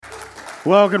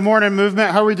Well, good morning,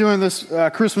 movement. How are we doing this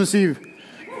Christmas Eve?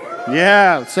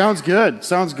 Yeah, sounds good.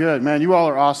 Sounds good, man. You all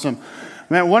are awesome,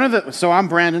 man. So I'm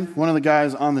Brandon, one of the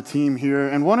guys on the team here,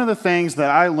 and one of the things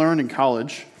that I learned in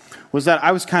college was that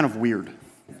I was kind of weird,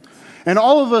 and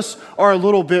all of us are a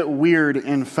little bit weird.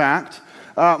 In fact,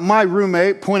 my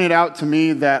roommate pointed out to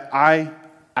me that I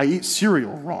eat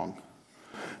cereal wrong.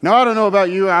 Now, I don't know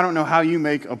about you. I don't know how you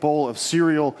make a bowl of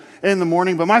cereal in the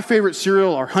morning, but my favorite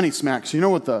cereal are Honey Smacks. You know,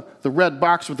 with the red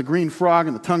box with the green frog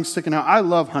and the tongue sticking out. I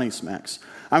love Honey Smacks.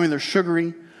 I mean, they're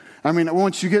sugary. I mean,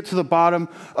 once you get to the bottom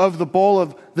of the bowl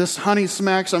of this Honey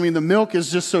Smacks, I mean, the milk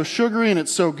is just so sugary and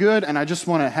it's so good, and I just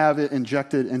want to have it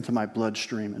injected into my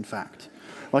bloodstream, in fact.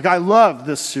 Like, I love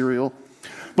this cereal.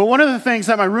 But one of the things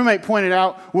that my roommate pointed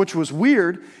out, which was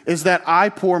weird, is that I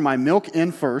pour my milk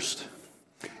in first,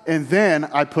 and then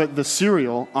I put the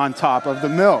cereal on top of the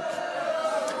milk.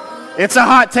 It's a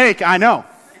hot take, I know.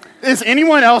 Is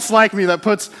anyone else like me that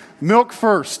puts milk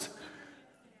first?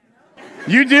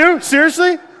 You do?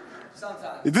 Seriously?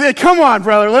 Sometimes. Come on,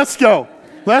 brother, let's go.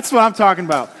 That's what I'm talking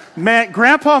about. Man,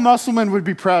 Grandpa Musselman would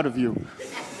be proud of you.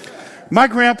 My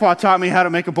grandpa taught me how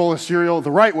to make a bowl of cereal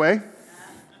the right way,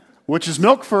 which is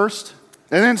milk first,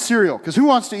 and then cereal. Because who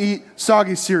wants to eat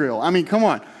soggy cereal? I mean, come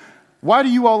on. Why do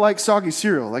you all like soggy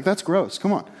cereal? Like, that's gross.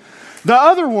 Come on. The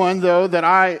other one, though, that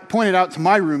I pointed out to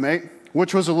my roommate,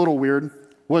 which was a little weird,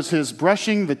 was his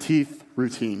brushing the teeth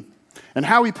routine and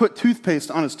how he put toothpaste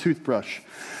on his toothbrush.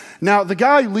 Now, the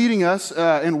guy leading us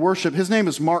in worship, his name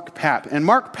is Mark Papp. And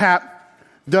Mark Papp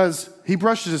he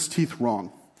brushes his teeth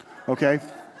wrong, okay?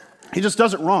 He just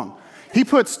does it wrong. He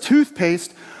puts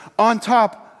toothpaste on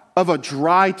top of a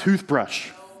dry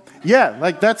toothbrush. Yeah,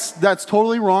 like that's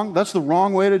totally wrong. That's the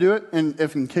wrong way to do it. And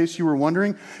if in case you were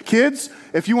wondering, kids,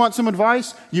 if you want some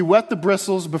advice, you wet the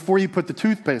bristles before you put the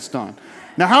toothpaste on.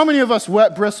 Now, how many of us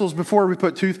wet bristles before we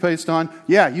put toothpaste on?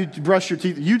 Yeah, you brush your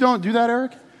teeth. You don't do that,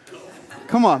 Eric?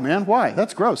 Come on, man. Why?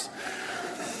 That's gross.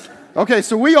 Okay,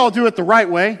 so we all do it the right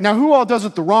way. Now, who all does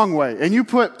it the wrong way? And you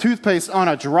put toothpaste on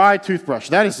a dry toothbrush.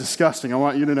 That is disgusting. I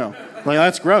want you to know. Like,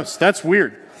 that's gross. That's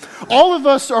weird. All of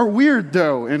us are weird,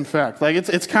 though, in fact. Like,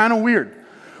 it's kind of weird.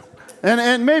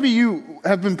 And maybe you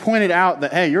have been pointed out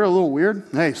that, hey, you're a little weird.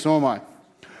 Hey, so am I.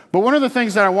 But one of the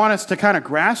things that I want us to kind of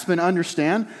grasp and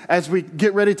understand as we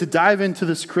get ready to dive into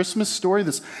this Christmas story,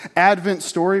 this Advent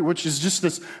story, which is just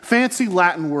this fancy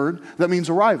Latin word that means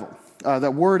arrival.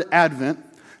 That word Advent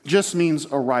just means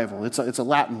arrival. It's a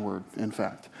Latin word, in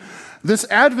fact. This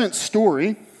Advent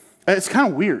story, it's kind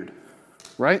of weird,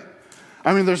 right?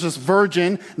 I mean, there's this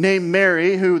virgin named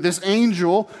Mary who this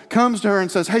angel comes to her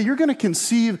and says, hey, you're going to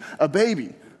conceive a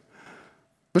baby.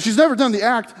 But she's never done the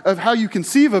act of how you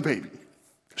conceive a baby.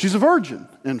 She's a virgin,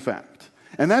 in fact.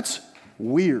 And that's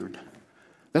weird.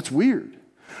 That's weird.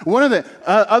 One of the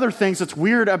other things that's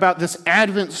weird about this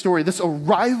Advent story, this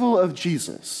arrival of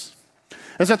Jesus,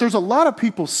 is that there's a lot of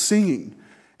people singing,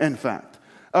 in fact.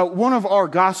 One of our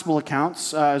gospel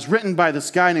accounts is written by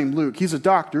this guy named Luke. He's a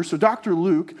doctor. So Dr.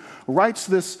 Luke writes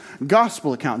this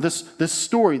gospel account, this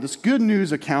story, this good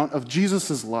news account of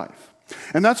Jesus' life.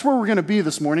 And that's where we're going to be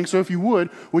this morning. So if you would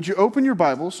you open your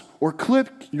Bibles or click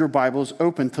your Bibles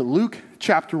open to Luke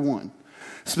chapter 1.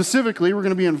 Specifically, we're going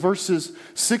to be in verses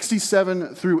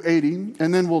 67 through 80,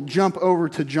 and then we'll jump over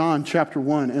to John chapter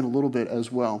 1 in a little bit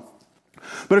as well.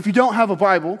 But if you don't have a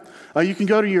Bible, you can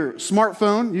go to your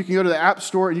smartphone, you can go to the App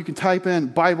Store, and you can type in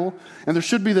Bible, and there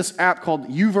should be this app called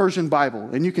YouVersion Bible,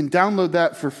 and you can download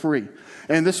that for free.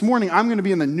 And this morning, I'm going to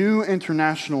be in the New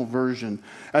International Version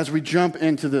as we jump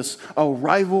into this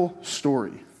arrival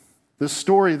story, this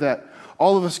story that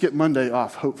all of us get Monday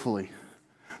off, hopefully.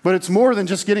 But it's more than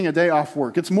just getting a day off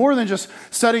work. It's more than just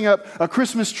setting up a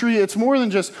Christmas tree. It's more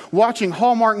than just watching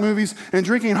Hallmark movies and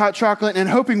drinking hot chocolate and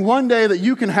hoping one day that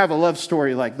you can have a love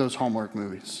story like those Hallmark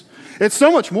movies. It's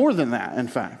so much more than that, in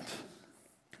fact.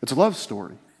 It's a love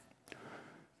story.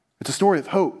 It's a story of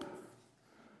hope.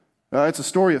 It's a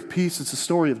story of peace. It's a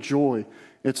story of joy.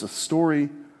 It's a story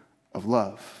of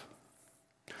love.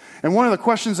 And one of the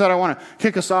questions that I want to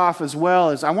kick us off as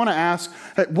well is I want to ask,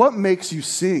 hey, what makes you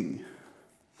sing?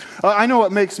 I know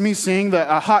what makes me sing.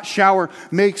 A hot shower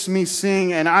makes me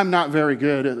sing, and I'm not very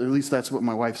good. At least that's what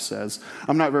my wife says.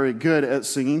 I'm not very good at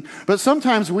singing. But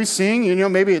sometimes we sing,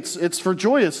 maybe it's for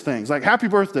joyous things, like happy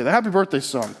birthday, the happy birthday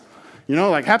song.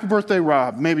 Like happy birthday,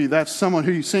 Rob. Maybe that's someone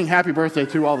who you sing happy birthday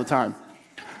to all the time.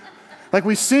 Like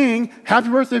we sing happy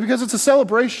birthday because it's a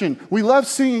celebration. We love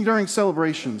singing during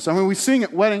celebrations. I mean, we sing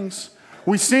at weddings.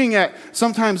 We sing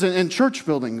sometimes in church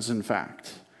buildings, in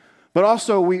fact. But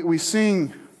also we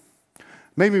sing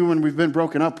maybe when we've been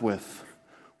broken up with.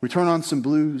 We turn on some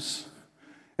blues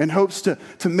in hopes to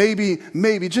maybe,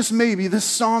 just maybe, this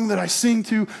song that I sing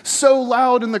to so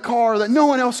loud in the car that no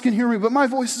one else can hear me, but my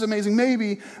voice is amazing.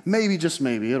 Maybe, just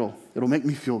maybe, it'll make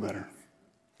me feel better.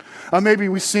 Maybe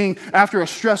we sing after a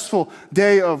stressful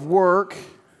day of work,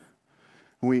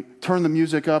 and we turn the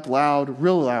music up loud,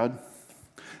 real loud.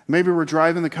 Maybe we're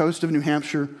driving the coast of New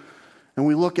Hampshire, and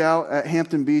we look out at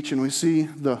Hampton Beach, and we see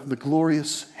the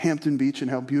glorious Hampton Beach and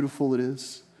how beautiful it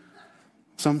is.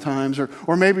 Sometimes,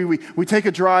 or maybe we take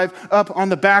a drive up on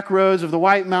the back roads of the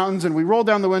White Mountains and we roll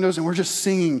down the windows and we're just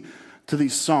singing to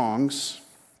these songs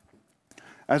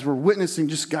as we're witnessing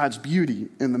just God's beauty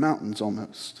in the mountains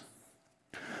almost.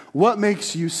 What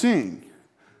makes you sing?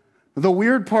 The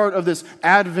weird part of this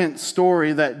Advent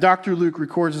story that Dr. Luke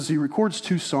records is he records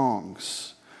 2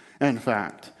 songs, in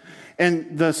fact.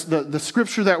 And the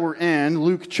scripture that we're in,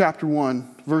 Luke chapter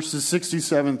 1, verses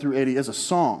 67 through 80, is a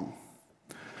song.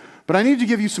 But I need to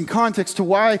give you some context to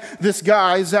why this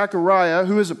guy, Zechariah,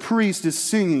 who is a priest, is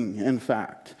singing, in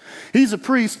fact. He's a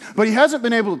priest, but he hasn't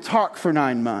been able to talk for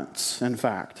 9 months, in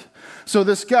fact. So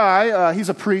this guy, he's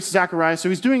a priest, Zechariah, so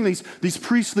he's doing these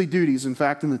priestly duties, in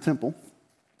fact, in the temple.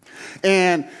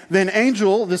 And then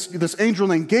this angel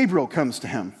named Gabriel comes to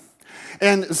him.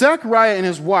 And Zechariah and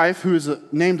his wife, who is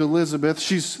named Elizabeth,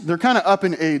 they're kind of up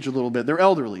in age a little bit. They're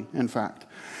elderly, in fact.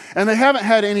 And they haven't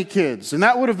had any kids. And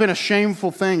that would have been a shameful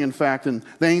thing, in fact, in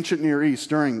the ancient Near East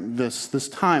during this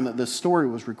time that this story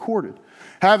was recorded.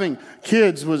 Having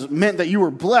kids meant that you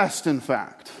were blessed, in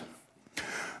fact.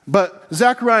 But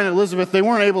Zechariah and Elizabeth, they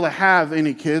weren't able to have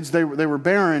any kids. They were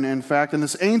barren, in fact. And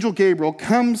this angel Gabriel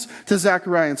comes to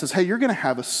Zechariah and says, hey, you're going to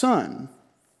have a son.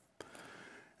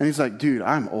 And he's like, dude,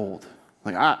 I'm old.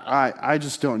 Like, I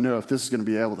just don't know if this is going to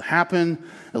be able to happen.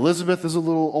 Elizabeth is a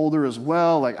little older as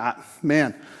well. Like,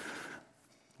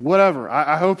 whatever.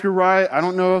 I hope you're right. I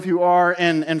don't know if you are.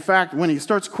 And in fact, when he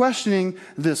starts questioning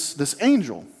this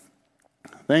angel,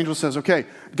 the angel says, okay,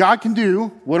 God can do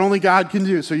what only God can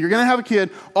do. So you're going to have a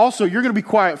kid. Also, you're going to be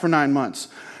quiet for 9 months.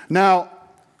 Now,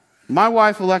 my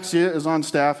wife, Alexia, is on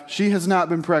staff. She has not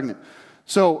been pregnant.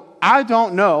 So I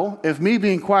don't know if me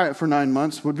being quiet for 9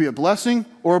 months would be a blessing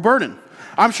or a burden.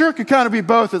 I'm sure it could kind of be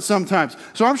both at some times.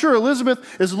 So I'm sure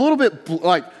Elizabeth is a little bit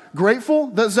grateful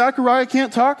that Zechariah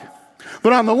can't talk.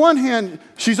 But on the one hand,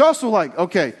 she's also like,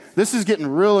 okay, this is getting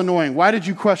real annoying. Why did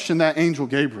you question that angel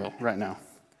Gabriel right now?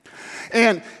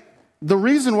 And the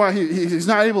reason why he's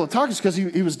not able to talk is because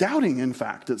he was doubting, in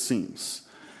fact, it seems.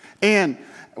 And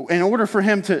in order for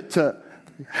him to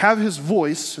have his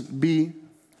voice be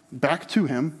back to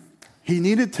him, he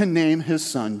needed to name his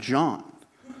son John.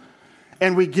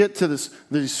 And we get to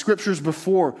these scriptures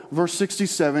before verse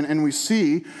 67, and we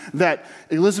see that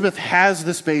Elizabeth has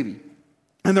this baby.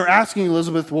 And they're asking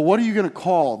Elizabeth, well, what are you going to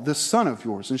call this son of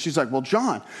yours? And she's like, well,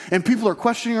 John. And people are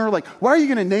questioning her, like, why are you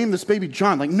going to name this baby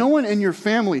John? Like, no one in your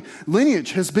family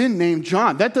lineage has been named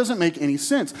John. That doesn't make any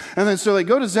sense. And then so they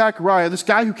go to Zechariah, this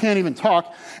guy who can't even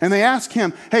talk, and they ask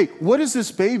him, hey, what is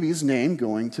this baby's name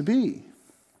going to be?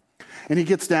 And he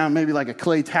gets down maybe like a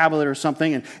clay tablet or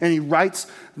something, and he writes,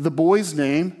 the boy's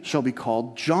name shall be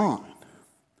called John.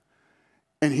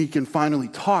 And he can finally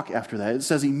talk after that. It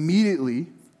says immediately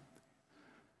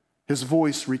his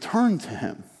voice returned to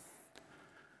him.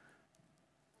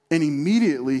 And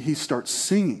immediately he starts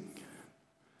singing.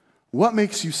 What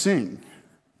makes you sing?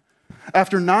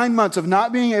 After 9 months of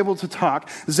not being able to talk,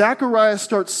 Zechariah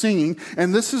starts singing,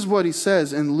 and this is what he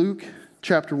says in Luke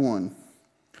chapter 1,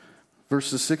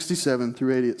 verses 67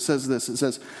 through 80. It says this, it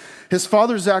says, his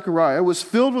father Zechariah was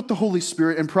filled with the Holy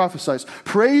Spirit and prophesied,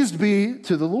 praised be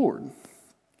to the Lord,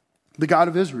 the God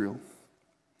of Israel,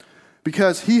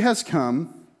 because he has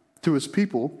come to his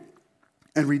people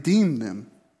and redeemed them.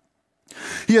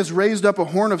 He has raised up a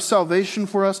horn of salvation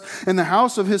for us in the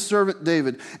house of his servant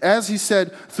David, as he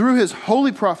said through his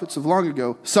holy prophets of long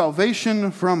ago,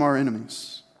 salvation from our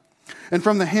enemies, and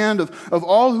from the hand of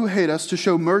all who hate us, to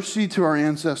show mercy to our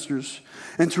ancestors,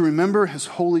 and to remember his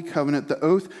holy covenant, the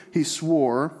oath he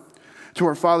swore to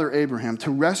our father Abraham, to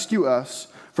rescue us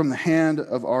from the hand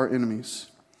of our enemies,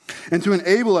 and to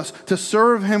enable us to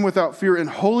serve him without fear in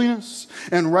holiness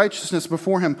and righteousness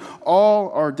before him all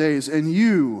our days. And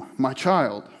you, my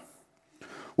child,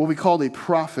 will be called a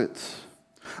prophet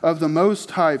of the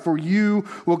Most High, for you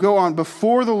will go on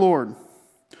before the Lord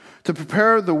to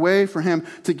prepare the way for him,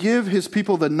 to give his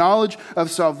people the knowledge of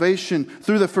salvation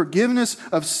through the forgiveness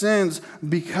of sins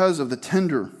because of the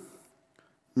tender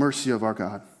mercy of our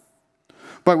God,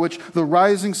 by which the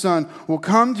rising sun will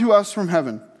come to us from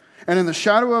heaven, and in the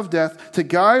shadow of death to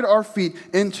guide our feet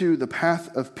into the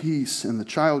path of peace. And the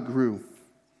child grew,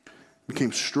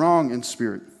 became strong in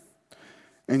spirit,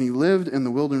 and he lived in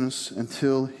the wilderness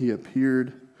until he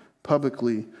appeared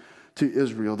publicly to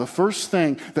Israel. The first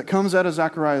thing that comes out of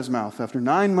Zechariah's mouth after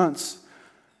 9 months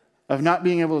of not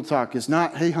being able to talk is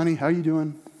not, hey, honey, how you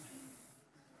doing?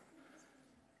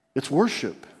 It's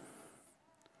worship.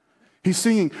 He's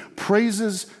singing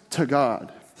praises to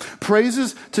God.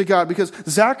 Praises to God because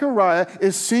Zechariah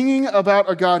is singing about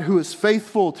a God who is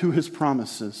faithful to his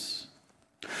promises.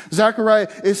 Zechariah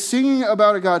is singing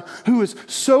about a God who is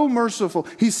so merciful.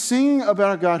 He's singing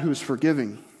about a God who is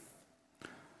forgiving.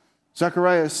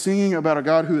 Zechariah is singing about a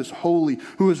God who is holy,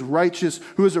 who is righteous,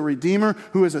 who is a redeemer,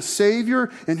 who is a savior,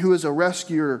 and who is a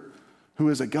rescuer, who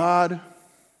is a God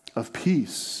of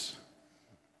peace,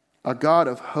 a God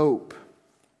of hope,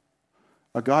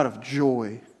 a God of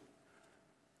joy,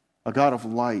 a God of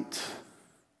light,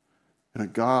 and a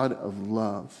God of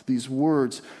love. These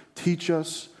words teach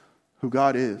us who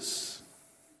God is,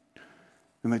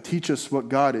 and they teach us what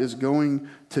God is going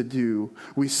to do.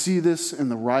 We see this in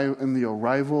the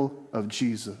arrival of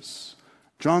Jesus.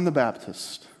 John the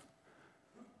Baptist,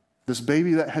 this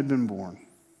baby that had been born,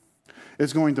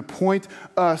 is going to point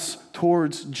us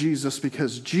towards Jesus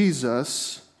because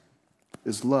Jesus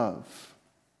is love.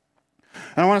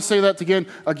 And I want to say that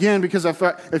again because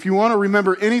if you want to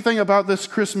remember anything about this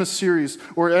Christmas series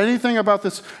or anything about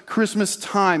this Christmas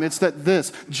time, it's that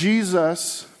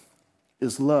Jesus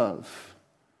is love.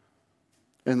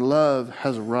 And love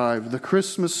has arrived. The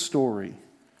Christmas story,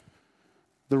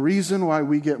 the reason why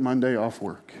we get Monday off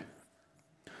work,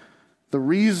 the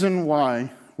reason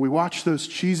why we watch those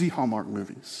cheesy Hallmark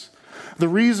movies, the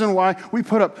reason why we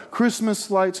put up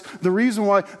Christmas lights, the reason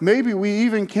why maybe we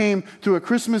even came to a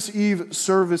Christmas Eve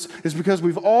service is because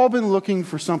we've all been looking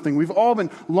for something. We've all been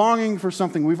longing for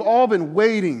something. We've all been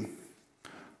waiting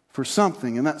for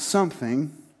something. And that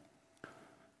something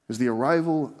is the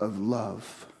arrival of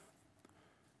love.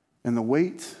 And the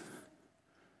wait,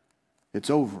 it's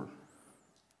over.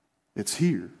 It's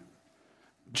here.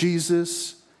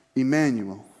 Jesus,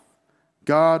 Emmanuel,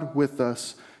 God with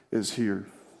us, is here.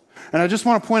 And I just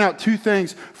want to point out two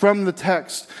things from the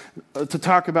text to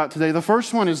talk about today. The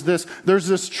first one is this. There's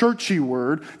this churchy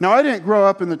word. Now, I didn't grow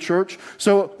up in the church.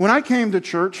 So when I came to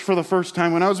church for the first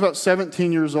time, when I was about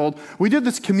 17 years old, we did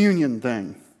this communion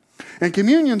thing. And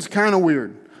communion's kind of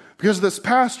weird because this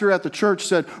pastor at the church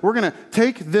said, we're going to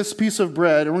take this piece of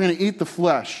bread and we're going to eat the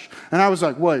flesh. And I was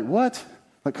like, wait, what?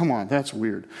 Like, come on, that's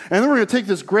weird. And then we're going to take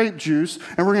this grape juice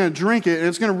and we're going to drink it and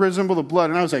it's going to resemble the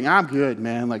blood. And I was like, I'm good,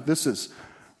 man. Like, this is...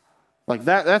 Like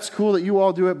that's cool that you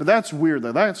all do it, but that's weird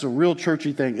though. That's a real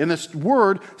churchy thing. And this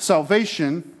word,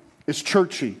 salvation, is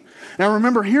churchy. And I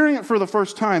remember hearing it for the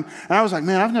first time, and I was like,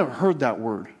 man, I've never heard that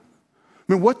word.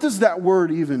 I mean, what does that word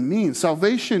even mean?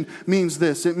 Salvation means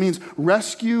this. It means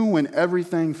rescue when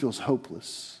everything feels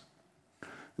hopeless.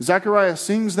 Zechariah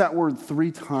sings that word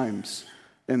 3 times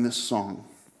in this song.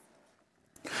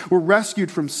 We're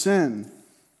rescued from sin.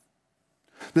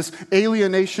 This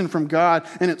alienation from God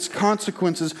and its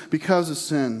consequences because of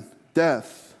sin,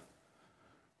 death,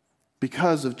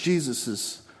 because of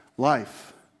Jesus'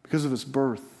 life, because of his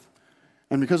birth,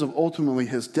 and because of ultimately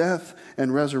his death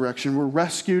and resurrection. We're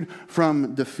rescued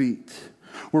from defeat.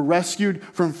 We're rescued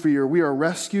from fear. We are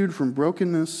rescued from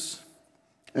brokenness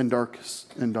and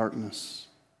darkness.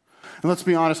 And let's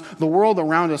be honest, the world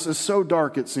around us is so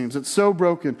dark, it seems. It's so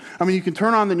broken. I mean, you can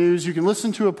turn on the news, you can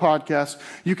listen to a podcast,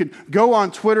 you can go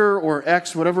on Twitter or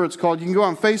X, whatever it's called. You can go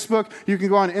on Facebook, you can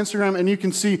go on Instagram, and you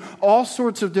can see all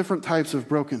sorts of different types of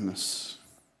brokenness.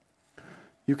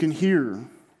 You can hear,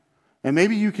 and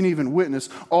maybe you can even witness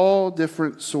all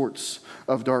different sorts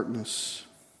of darkness.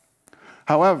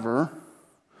 However,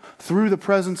 through the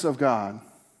presence of God,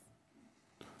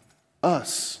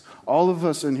 all of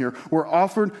us in here, we're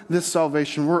offered this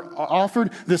salvation. We're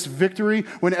offered this victory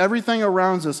when everything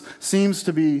around us seems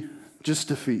to be just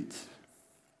defeat.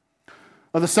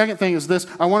 The second thing is this.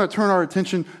 I want to turn our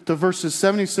attention to verses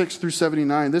 76 through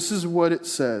 79. This is what it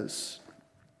says.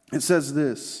 It says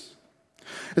this.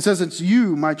 It says, it's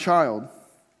you, my child,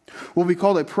 will be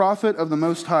called a prophet of the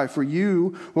Most High, for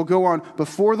you will go on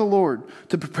before the Lord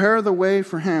to prepare the way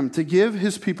for him, to give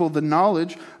his people the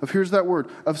knowledge of, here's that word,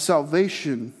 of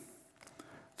salvation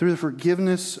through the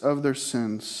forgiveness of their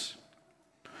sins.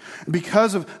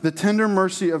 Because of the tender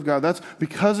mercy of God, that's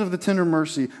because of the tender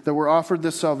mercy that we're offered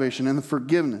this salvation and the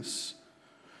forgiveness.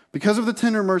 Because of the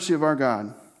tender mercy of our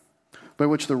God, by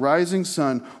which the rising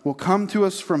sun will come to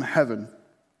us from heaven,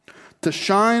 to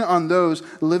shine on those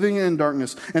living in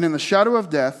darkness and in the shadow of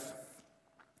death,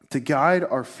 to guide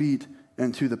our feet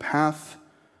into the path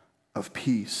of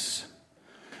peace.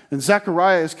 And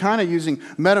Zechariah is kind of using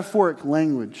metaphoric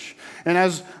language. And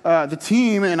as the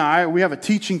team and we have a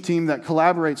teaching team that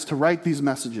collaborates to write these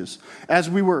messages. As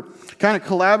we were kind of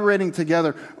collaborating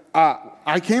together,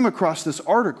 I came across this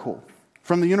article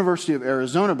from the University of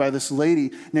Arizona by this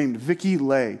lady named Vicki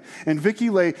Lay. And Vicki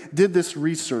Lay did this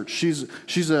research.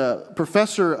 She's a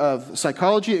professor of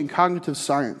psychology and cognitive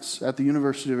science at the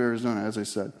University of Arizona, as I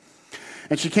said.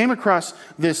 And she came across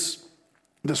this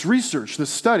research, this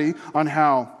study on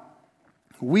how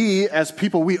we, as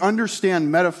people, we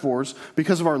understand metaphors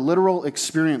because of our literal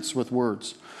experience with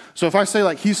words. So if I say,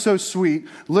 like, he's so sweet,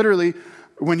 literally,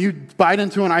 when you bite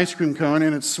into an ice cream cone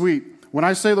and it's sweet, when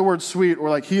I say the word sweet or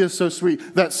like he is so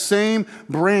sweet, that same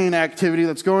brain activity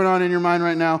that's going on in your mind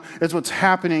right now is what's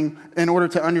happening in order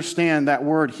to understand that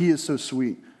word, he is so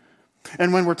sweet.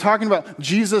 And when we're talking about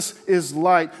Jesus is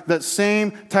light, that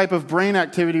same type of brain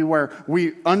activity where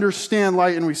we understand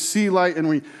light and we see light and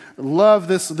we love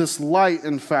this light,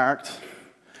 in fact,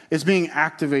 is being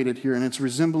activated here, and it's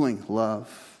resembling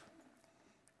love.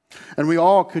 And we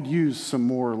all could use some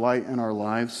more light in our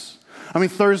lives. I mean,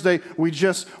 Thursday, we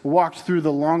just walked through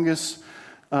the longest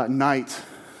night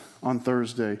on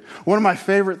Thursday. One of my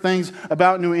favorite things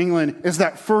about New England is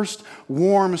that first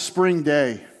warm spring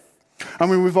day. I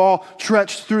mean, we've all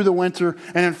trekked through the winter,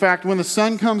 and in fact, when the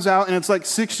sun comes out and it's like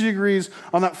 60 degrees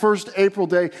on that first April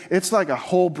day, it's like a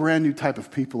whole brand new type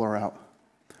of people are out.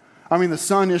 I mean, the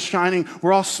sun is shining,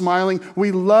 we're all smiling,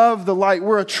 we love the light.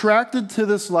 We're attracted to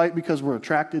this light because we're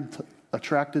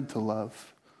attracted to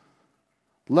love.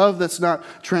 Love that's not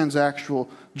transactional.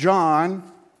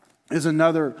 John is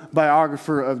another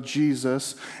biographer of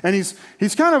Jesus, and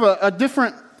he's kind of a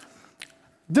different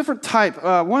type.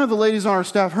 One of the ladies on our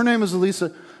staff, her name is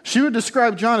Elisa. She would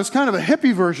describe John as kind of a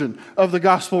hippie version of the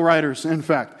gospel writers, in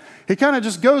fact. He kind of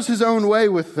just goes his own way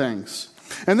with things.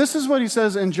 And this is what he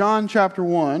says in John chapter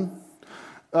 1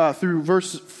 through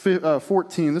verse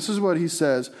 14. This is what he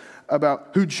says about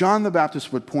who John the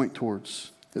Baptist would point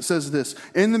towards. It says this: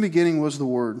 "In the beginning was the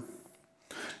Word,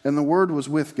 and the Word was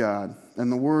with God,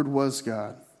 and the Word was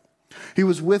God. He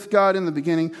was with God in the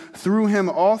beginning. Through him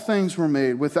all things were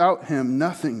made. Without him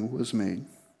nothing was made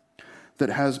that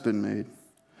has been made."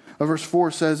 Verse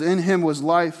 4 says, "In him was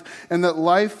life, and that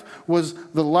life was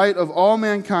the light of all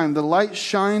mankind. The light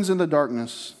shines in the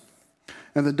darkness,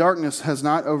 and the darkness has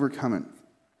not overcome it.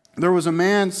 There was a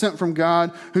man sent from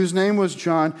God whose name was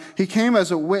John. He came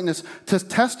as a witness to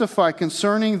testify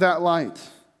concerning that light,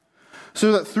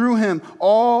 so that through him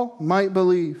all might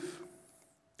believe.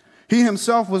 He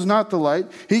himself was not the light.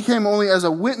 He came only as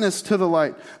a witness to the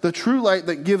light. The true light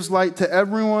that gives light to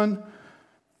everyone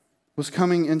was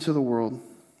coming into the world.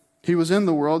 He was in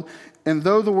the world, and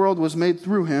though the world was made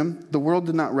through him, the world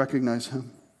did not recognize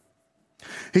him.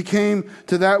 He came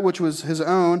to that which was his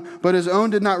own, but his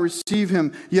own did not receive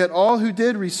him. Yet all who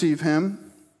did receive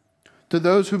him, to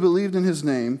those who believed in his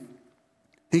name,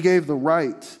 he gave the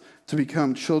right to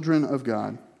become children of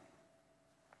God.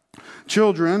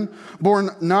 Children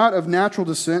born not of natural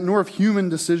descent, nor of human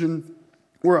decision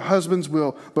or a husband's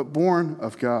will, but born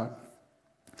of God.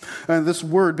 And this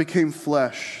word became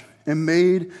flesh and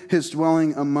made his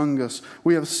dwelling among us.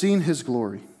 We have seen his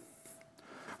glory,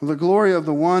 the glory of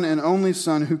the one and only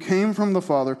Son who came from the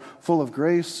Father, full of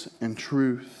grace and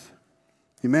truth."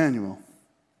 Emmanuel,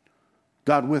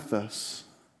 God with us.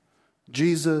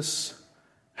 Jesus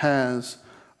has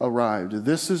arrived.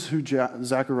 This is who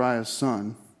Zechariah's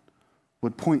son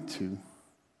would point to.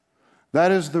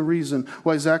 That is the reason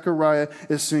why Zechariah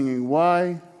is singing.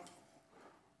 Why,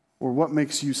 or what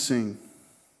makes you sing?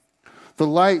 The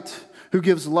light who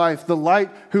gives life, the light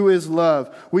who is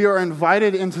love. We are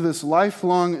invited into this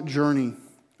lifelong journey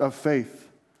of faith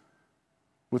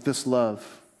with this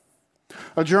love.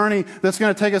 A journey that's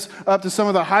going to take us up to some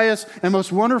of the highest and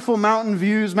most wonderful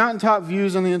mountaintop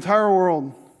views in the entire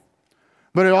world.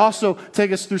 But it also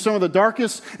take us through some of the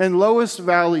darkest and lowest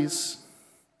valleys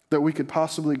that we could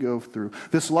possibly go through.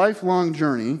 This lifelong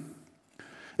journey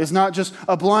is not just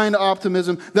a blind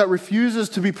optimism that refuses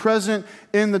to be present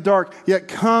in the dark, yet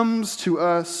comes to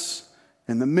us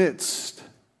in the midst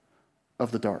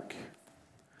of the dark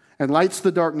and lights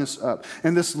the darkness up.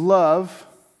 And this love,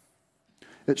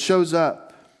 it shows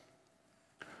up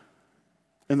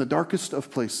in the darkest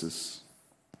of places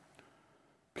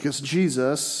because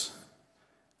Jesus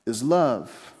is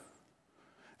love.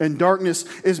 And darkness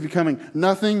is becoming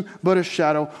nothing but a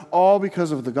shadow, all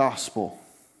because of the gospel.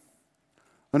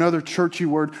 Another churchy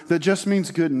word that just means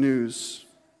good news.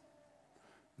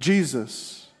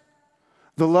 Jesus,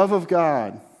 the love of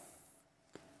God,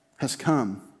 has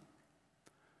come.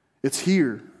 It's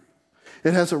here.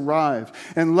 It has arrived.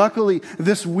 And luckily,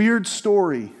 this weird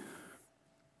story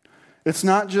It's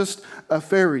not just a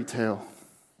fairy tale.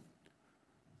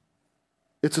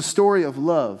 It's a story of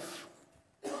love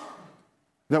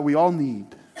that we all need.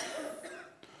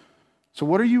 So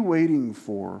what are you waiting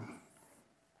for?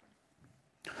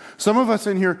 Some of us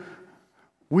in here,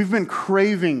 we've been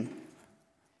craving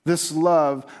this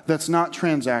love that's not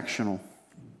transactional.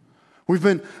 We've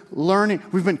been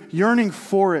yearning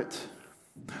for it.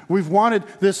 We've wanted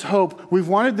this hope. We've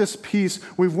wanted this peace.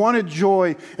 We've wanted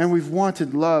joy, and we've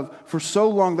wanted love for so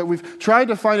long that we've tried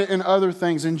to find it in other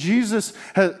things. And Jesus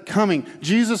coming,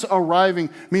 Jesus arriving,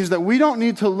 means that we don't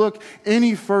need to look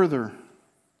any further,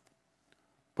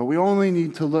 but we only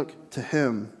need to look to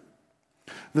Him,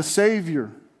 the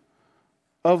Savior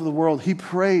of the world. He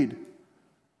prayed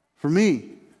for me.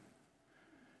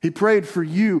 He prayed for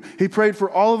you. He prayed for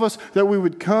all of us that we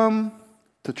would come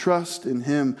to trust in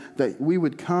Him, that we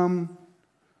would come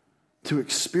to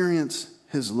experience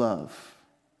His love.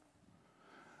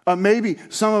 Maybe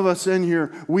some of us in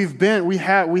here, we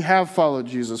have followed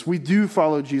Jesus. We do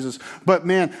follow Jesus. But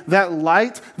man, that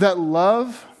light, that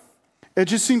love, it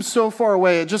just seems so far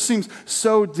away. It just seems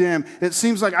so dim. It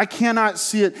seems like I cannot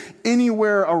see it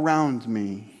anywhere around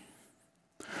me.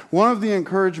 One of the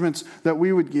encouragements that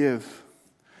we would give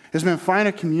is, man, find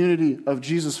a community of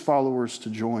Jesus followers to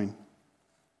join.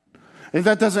 If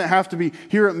that doesn't have to be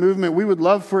here at Movement, we would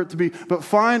love for it to be, but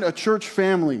find a church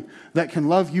family that can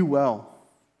love you well,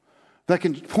 that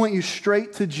can point you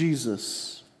straight to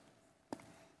Jesus,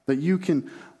 that you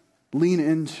can lean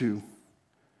into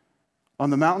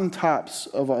on the mountaintops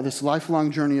of this lifelong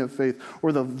journey of faith,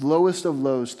 or the lowest of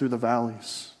lows through the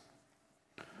valleys.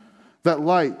 That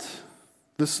light,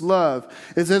 this love,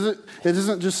 it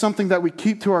isn't just something that we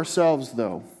keep to ourselves,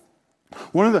 though.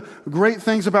 One of the great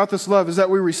things about this love is that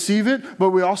we receive it, but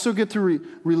we also get to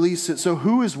release it. So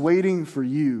who is waiting for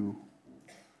you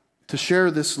to share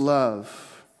this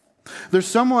love? There's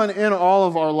someone in all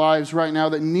of our lives right now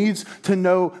that needs to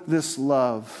know this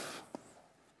love,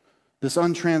 this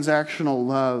untransactional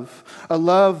love, a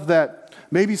love that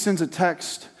maybe sends a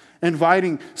text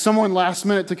inviting someone last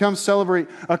minute to come celebrate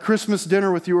a Christmas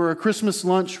dinner with you or a Christmas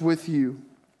lunch with you.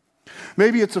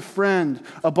 Maybe it's a friend,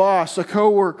 a boss, a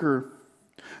coworker.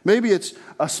 Maybe it's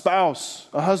a spouse,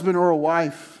 a husband or a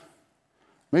wife.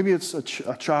 Maybe it's a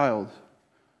child.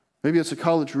 Maybe it's a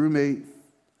college roommate.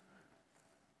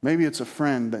 Maybe it's a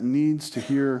friend that needs to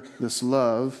hear this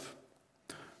love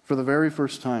for the very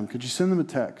first time. Could you send them a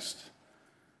text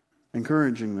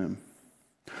encouraging them?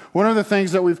 One of the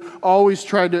things that we've always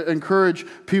tried to encourage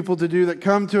people to do that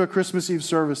come to a Christmas Eve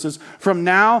service is, from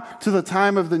now to the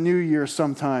time of the new year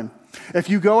sometime, if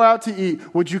you go out to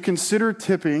eat, would you consider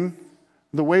tipping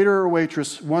the waiter or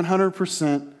waitress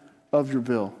 100% of your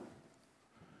bill?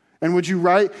 And would you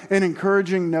write an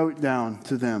encouraging note down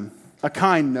to them? A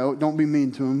kind note. Don't be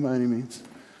mean to them by any means.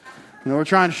 We're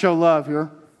trying to show love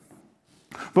here.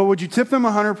 But would you tip them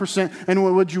 100%, and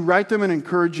would you write them an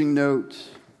encouraging note?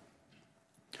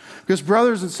 Because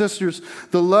brothers and sisters,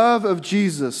 the love of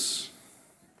Jesus,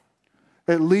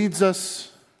 it leads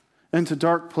us into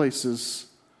dark places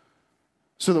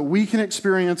so that we can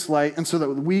experience light and so that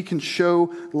we can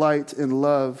show light and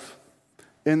love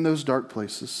in those dark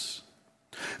places.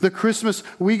 The Christmas,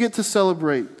 we get to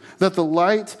celebrate that the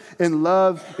light and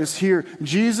love is here.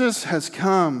 Jesus has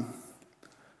come.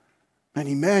 And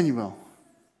Emmanuel,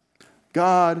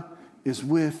 God is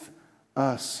with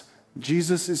us.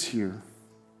 Jesus is here.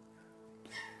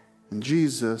 And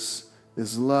Jesus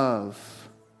is love.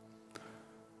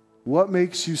 What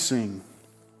makes you sing?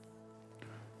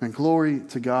 And glory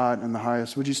to God in the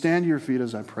highest. Would you stand to your feet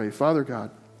as I pray? Father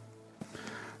God,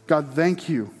 thank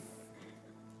you.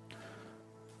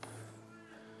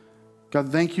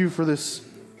 God, thank you for this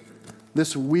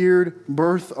weird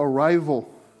birth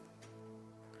arrival.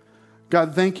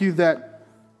 God, thank you that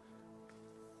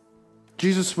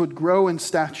Jesus would grow in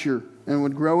stature and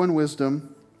would grow in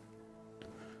wisdom.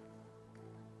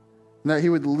 That he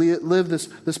would live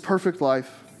this perfect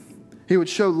life. He would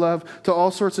show love to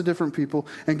all sorts of different people.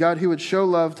 And God, he would show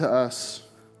love to us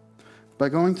by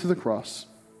going to the cross.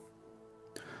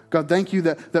 God, thank you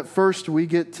that first we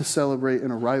get to celebrate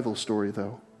an arrival story,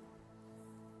 though.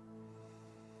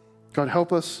 God,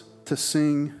 help us to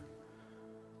sing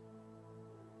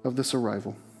of this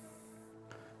arrival.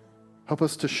 Help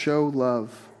us to show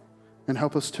love and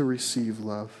help us to receive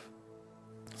love.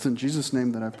 It's in Jesus'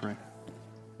 name that I pray.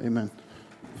 Amen.